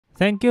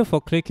Thank you for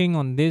clicking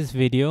on this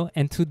video,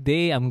 and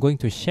today I'm going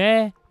to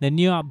share the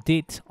new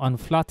update on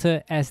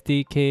Flutter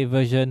SDK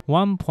version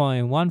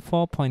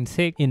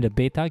 1.14.6 in the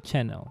beta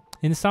channel.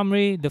 In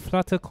summary, the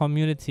Flutter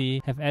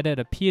community have added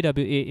a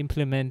PWA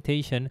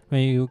implementation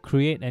when you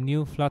create a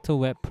new Flutter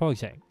web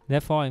project.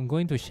 Therefore, I'm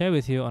going to share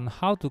with you on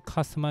how to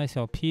customize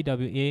your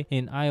PWA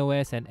in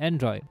iOS and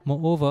Android.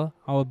 Moreover,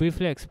 I will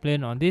briefly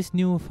explain on this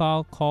new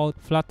file called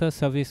Flutter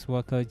Service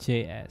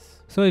Worker.js.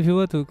 So if you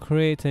were to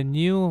create a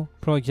new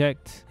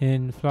project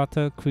in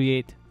Flutter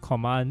create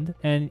command,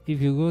 and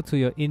if you go to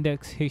your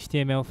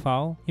index.html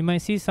file, you might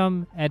see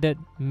some added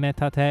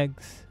meta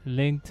tags,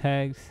 link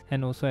tags,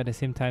 and also at the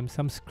same time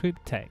some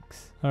script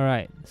tags.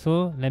 Alright,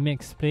 so let me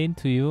explain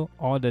to you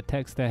all the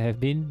tags that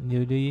have been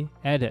newly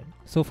added.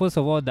 So first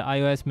of all, the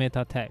iOS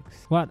meta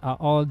tags. What are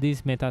all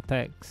these meta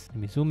tags?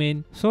 Let me zoom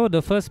in. So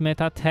the first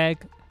meta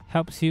tag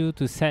helps you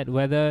to set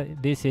whether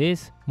this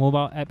is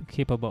mobile app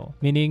capable,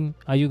 meaning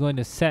are you going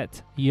to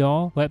set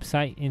your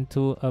website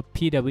into a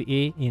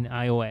PWA in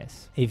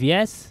iOS? If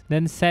yes,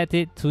 then set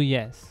it to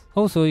yes.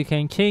 Also, you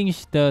can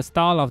change the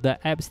style of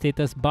the app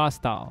status bar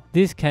style.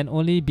 This can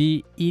only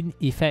be in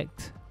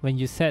effect when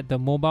you set the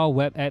mobile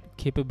web app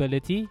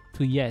capability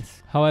to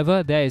yes.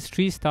 However, there is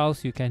 3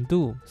 styles you can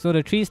do. So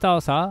the 3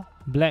 styles are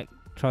black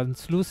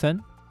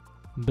translucent,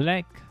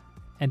 black,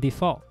 and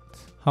default.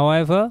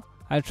 However,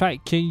 I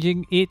tried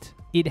changing it.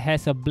 It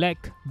has a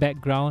black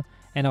background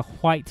and a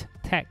white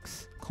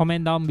text.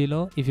 Comment down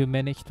below if you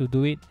manage to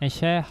do it and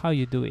share how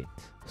you do it.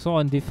 So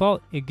on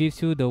default, it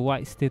gives you the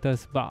white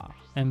status bar,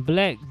 and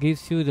black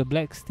gives you the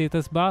black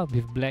status bar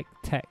with black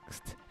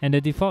text, and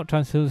the default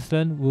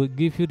translucent will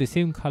give you the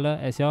same color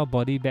as your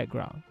body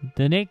background.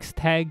 The next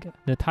tag,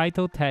 the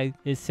title tag,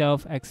 is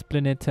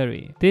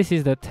self-explanatory. This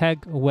is the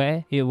tag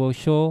where it will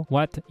show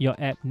what your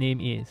app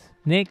name is.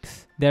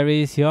 Next, there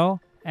is your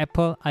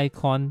Apple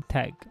icon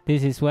tag.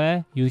 This is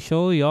where you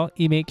show your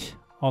image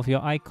of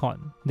your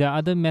icon. There are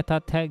other meta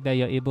tags that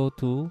you're able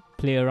to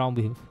play around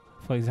with.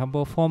 For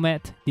example,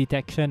 format,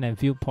 detection, and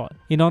viewport.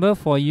 In order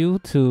for you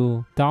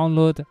to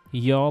download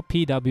your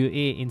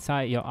PWA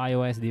inside your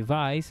iOS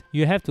device,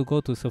 you have to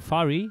go to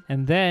Safari,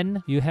 and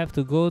then you have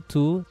to go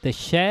to the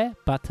share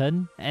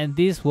button, and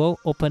this will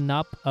open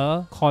up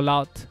a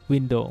callout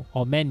window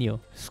or menu.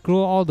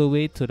 Scroll all the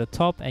way to the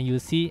top and you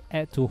see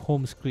add to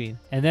home screen,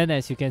 and then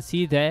as you can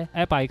see there,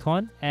 app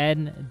icon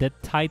and the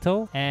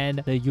title and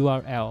the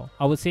URL.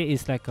 I would say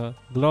it's like a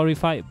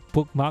glorified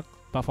bookmark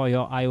but for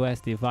your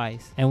iOS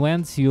device. And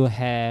once you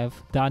have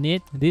done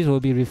it, this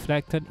will be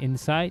reflected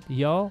inside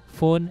your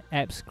phone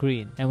app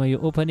screen, and when you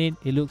open it,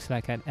 it looks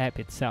like an app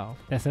itself.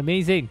 That's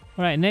amazing.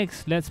 Alright,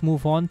 next let's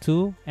move on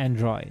to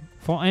Android.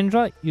 For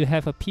Android, you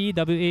have a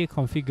PWA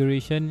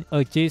configuration, a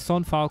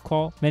JSON file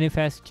called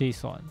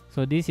manifest.json.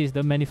 So this is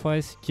the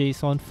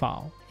manifest.json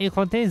file. It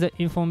contains the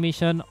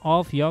information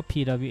of your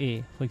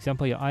PWA, for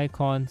example your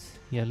icons,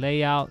 your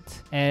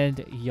layout,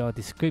 and your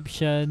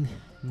description,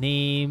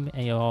 name,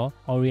 and your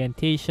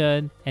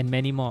orientation, and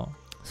many more.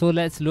 So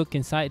let's look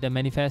inside the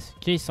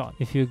manifest.json.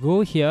 If you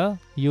go here,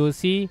 you will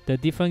see the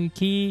different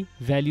key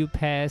value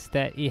pairs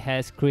that it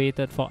has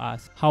created for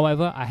us.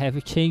 However, I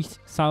have changed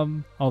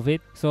some of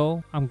it,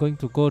 so I'm going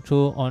to go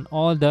through on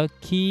all the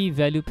key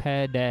value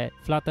pair that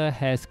Flutter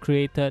has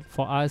created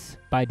for us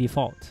by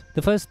default.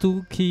 The first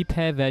 2 key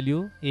pair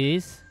value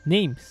is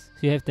names.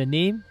 So you have the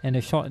name and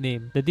the short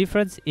name. The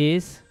difference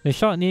is the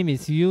short name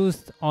is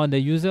used on the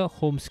user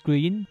home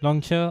screen,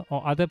 launcher,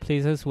 or other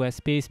places where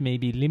space may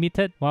be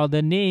limited, while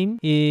the name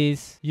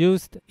is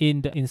used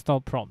in the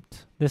install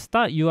prompt. The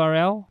start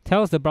URL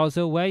tells the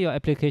browser where your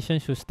application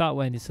should start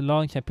when it's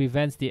launched and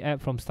prevents the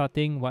app from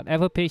starting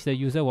whatever page the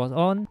user was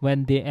on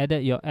when they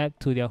added your app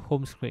to their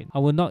home screen. I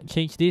will not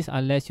change this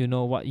unless you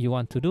know what you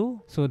want to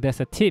do. So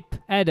there's a tip.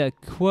 Add a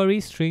query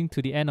string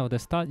to the end of the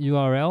start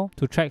URL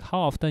to track how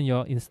often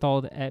your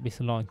installed app is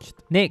launched.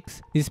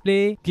 Next,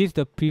 display gives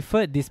the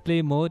preferred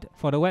display mode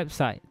for the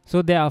website.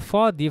 So there are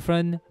 4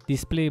 different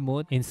display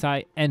modes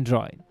inside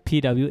Android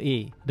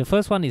PWA. The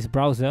first one is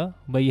browser,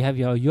 where you have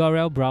your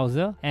URL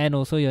browser and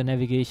also your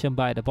navigation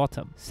bar at the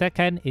bottom.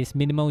 Second is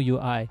minimal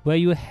UI, where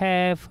you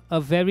have a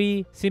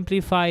very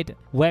simplified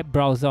web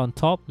browser on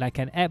top like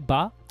an app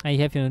bar, and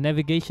you have your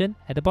navigation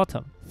at the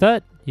bottom.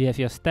 Third, you have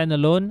your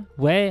standalone,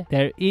 where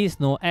there is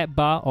no app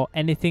bar or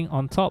anything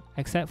on top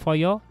except for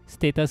your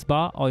status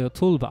bar or your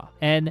toolbar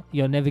and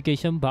your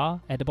navigation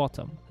bar at the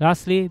bottom.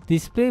 Lastly,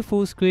 display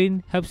full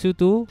screen helps you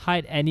to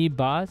hide any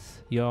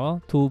bars,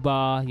 your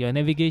toolbar, your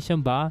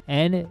navigation bar,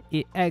 and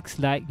it acts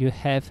like you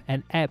have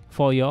an app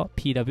for your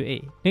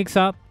PWA. Next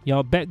up,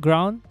 your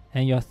background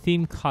and your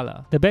theme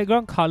color. The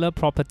background color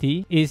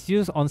property is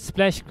used on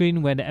splash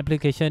screen when the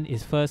application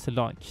is first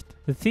launched.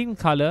 The theme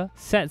color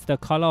sets the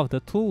color of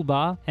the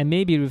toolbar and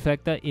may be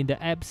reflected in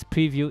the app's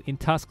preview in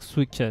task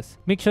switches.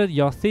 Make sure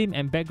your theme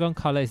and background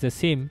color is the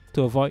same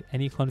to avoid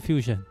any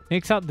confusion.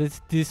 Next up, the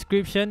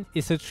description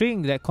is a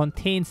string that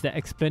contains the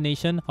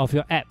explanation of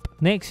your app.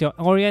 Next, your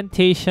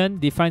orientation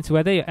defines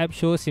whether your app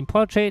shows in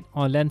portrait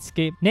or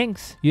landscape.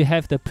 Next, you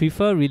have the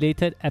prefer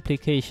related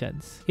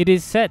applications. It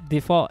is set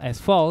default as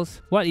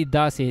false. What it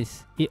does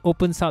is it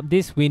opens up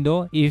this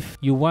window if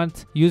you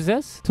want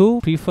users to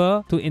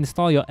prefer to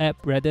install your app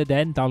rather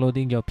than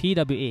downloading your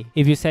PWA.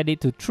 If you set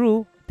it to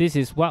true, this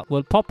is what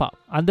will pop up.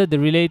 Under the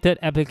related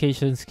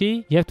applications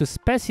key, you have to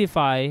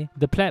specify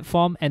the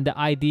platform and the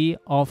ID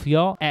of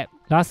your app.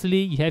 Lastly,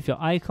 you have your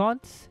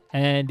icons,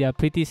 and they are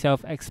pretty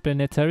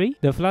self-explanatory.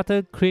 The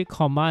Flutter create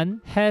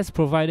command has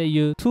provided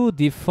you 2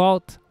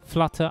 default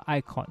Flutter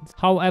icons.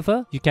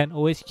 However, you can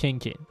always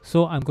change it.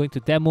 So I'm going to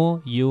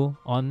demo you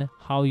on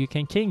how you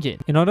can change it.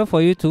 In order for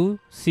you to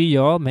see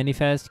your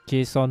manifest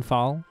JSON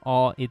file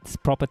or its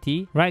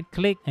property, right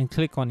click and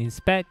click on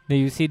inspect. Then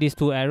you see these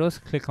 2 arrows,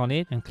 click on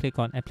it and click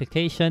on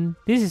application.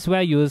 This is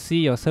where you will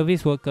see your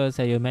service workers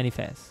and your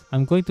manifest.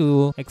 I'm going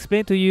to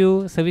explain to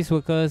you service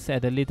workers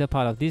at the later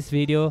part of this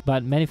video,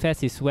 but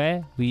manifest is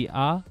where we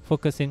are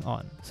focusing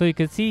on. So you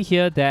can see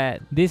here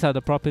that these are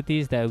the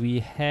properties that we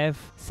have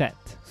set.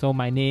 So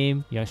my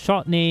name, your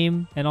short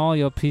name, and all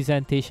your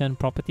presentation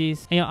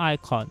properties and your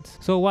icons.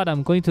 So what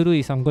I'm going to do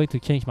is I'm going to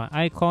change my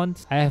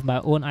icons. I have my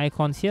own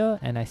icons here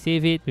and I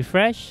save it,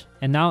 refresh,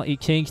 and now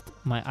it changed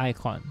my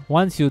icon.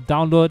 Once you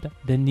download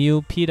the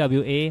new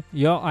PWA,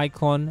 your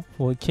icon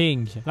will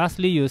change.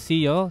 Lastly, you'll see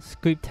your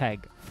script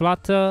tag.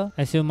 Flutter,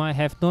 as you might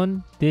have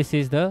known, this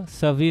is the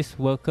service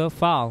worker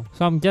file.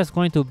 So I'm just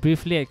going to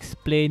briefly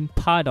explain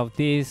part of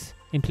this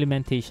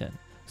implementation.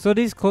 So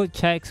this code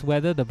checks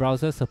whether the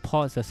browser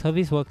supports the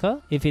service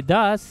worker. If it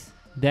does,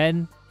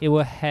 then it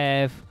will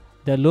have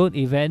the load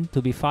event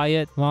to be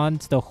fired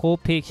once the whole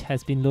page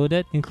has been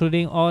loaded,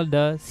 including all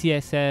the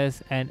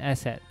CSS and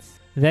assets.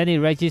 Then it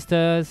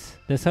registers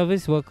the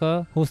service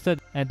worker hosted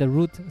at the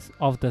root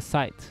of the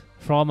site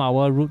from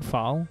our root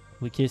file,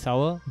 which is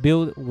our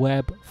build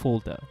web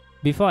folder.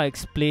 Before I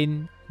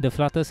explain the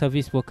Flutter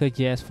service worker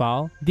JS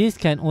file, this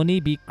can only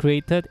be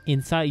created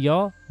inside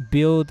your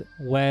build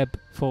web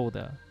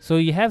folder. So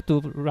you have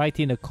to write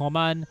in the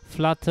command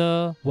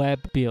flutter web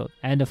build,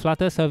 and the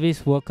Flutter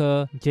service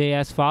worker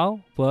JS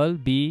file will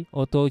be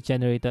auto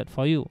generated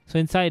for you. So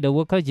inside the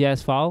worker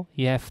JS file,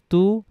 you have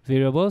 2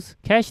 variables: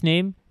 cache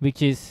name,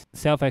 which is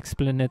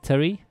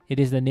self-explanatory. It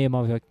is the name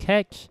of your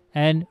cache,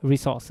 and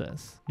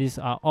resources. These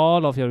are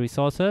all of your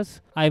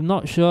resources. I'm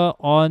not sure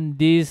on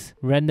this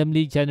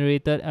randomly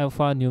generated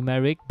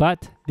alphanumeric,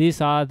 but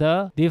these are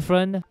the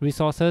different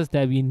resources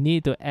that we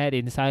need to add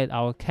inside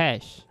our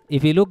cache.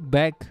 If you look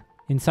back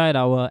inside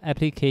our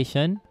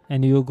application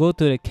and you go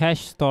to the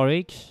cache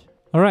storage,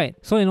 alright,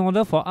 so in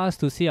order for us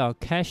to see our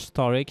cache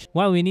storage,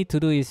 what we need to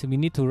do is we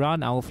need to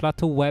run our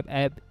Flutter web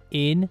app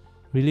in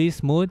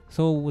release mode.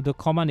 So the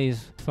command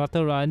is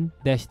flutter run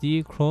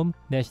 -d chrome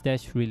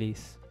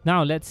 --release.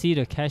 Now let's see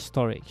the cache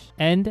storage.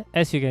 And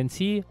as you can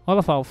see, all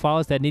of our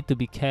files that need to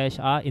be cached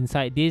are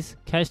inside this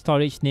cache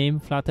storage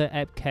named Flutter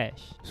app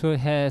cache. So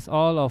it has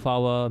all of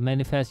our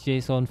manifest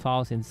JSON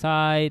files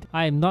inside.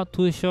 I'm not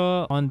too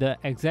sure on the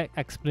exact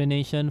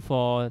explanation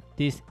for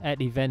this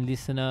add event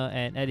listener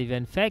and add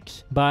event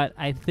fetch, but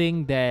I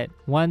think that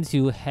once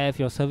you have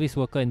your service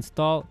worker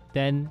installed,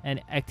 then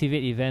an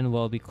activate event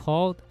will be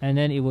called, and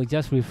then it will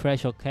just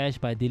refresh your cache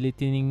by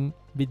deleting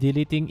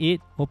it,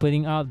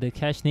 opening up the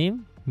cache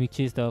name,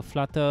 which is the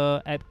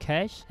Flutter app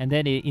cache, and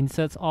then it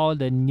inserts all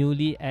the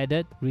newly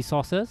added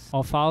resources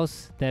or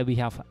files that we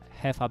have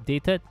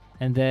updated,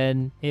 and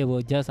then it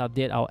will just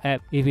update our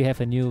app if we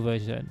have a new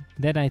version.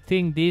 Then I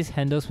think this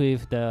handles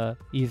with the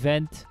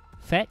event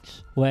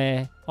fetch,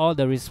 where all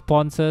the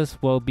responses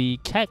will be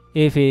checked.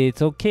 If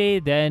it's okay,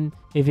 then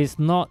if it's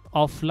not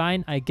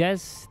offline, I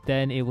guess,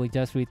 then it will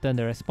just return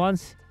the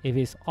response. If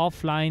it's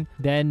offline,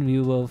 then we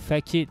will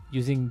fetch it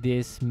using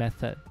this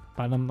method.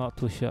 But I'm not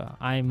too sure.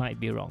 I might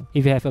be wrong.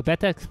 If you have a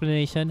better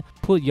explanation,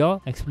 put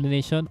your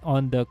explanation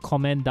on the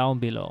comment down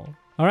below.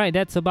 Alright,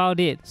 that's about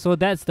it. So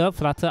that's the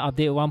Flutter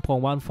update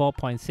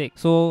 1.14.6.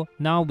 So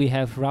now we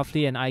have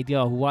roughly an idea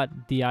of what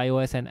the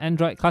iOS and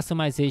Android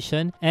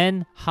customization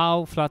and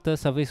how Flutter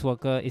Service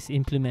Worker is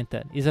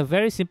implemented. It's a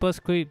very simple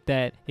script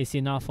that is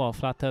enough for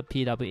Flutter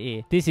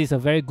PWA. This is a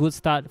very good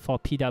start for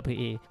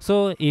PWA.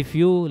 So if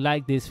you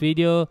like this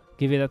video,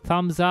 give it a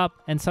thumbs up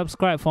and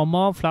subscribe for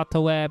more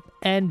Flutter Web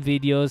and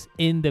videos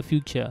in the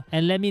future.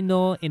 And let me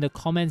know in the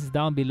comments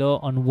down below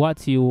on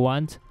what you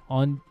want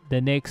on the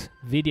next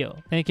video.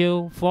 Thank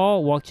you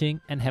for watching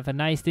and have a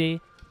nice day.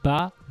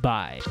 Bye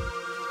bye.